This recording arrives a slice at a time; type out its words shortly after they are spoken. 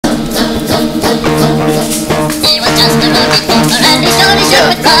shook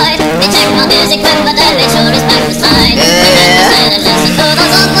with pride. They checked my music book, but then they sure his back was tied. He had to sit and listen to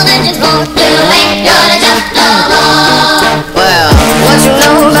those awful engines roar. You ain't gonna jump no more. Well, what you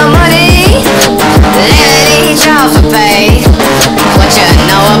know about money? That ain't y'all for pay. What you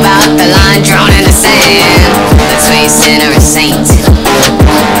know about the line drawn in the sand between sinner and saint?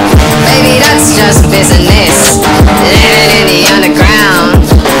 Baby, that's just business.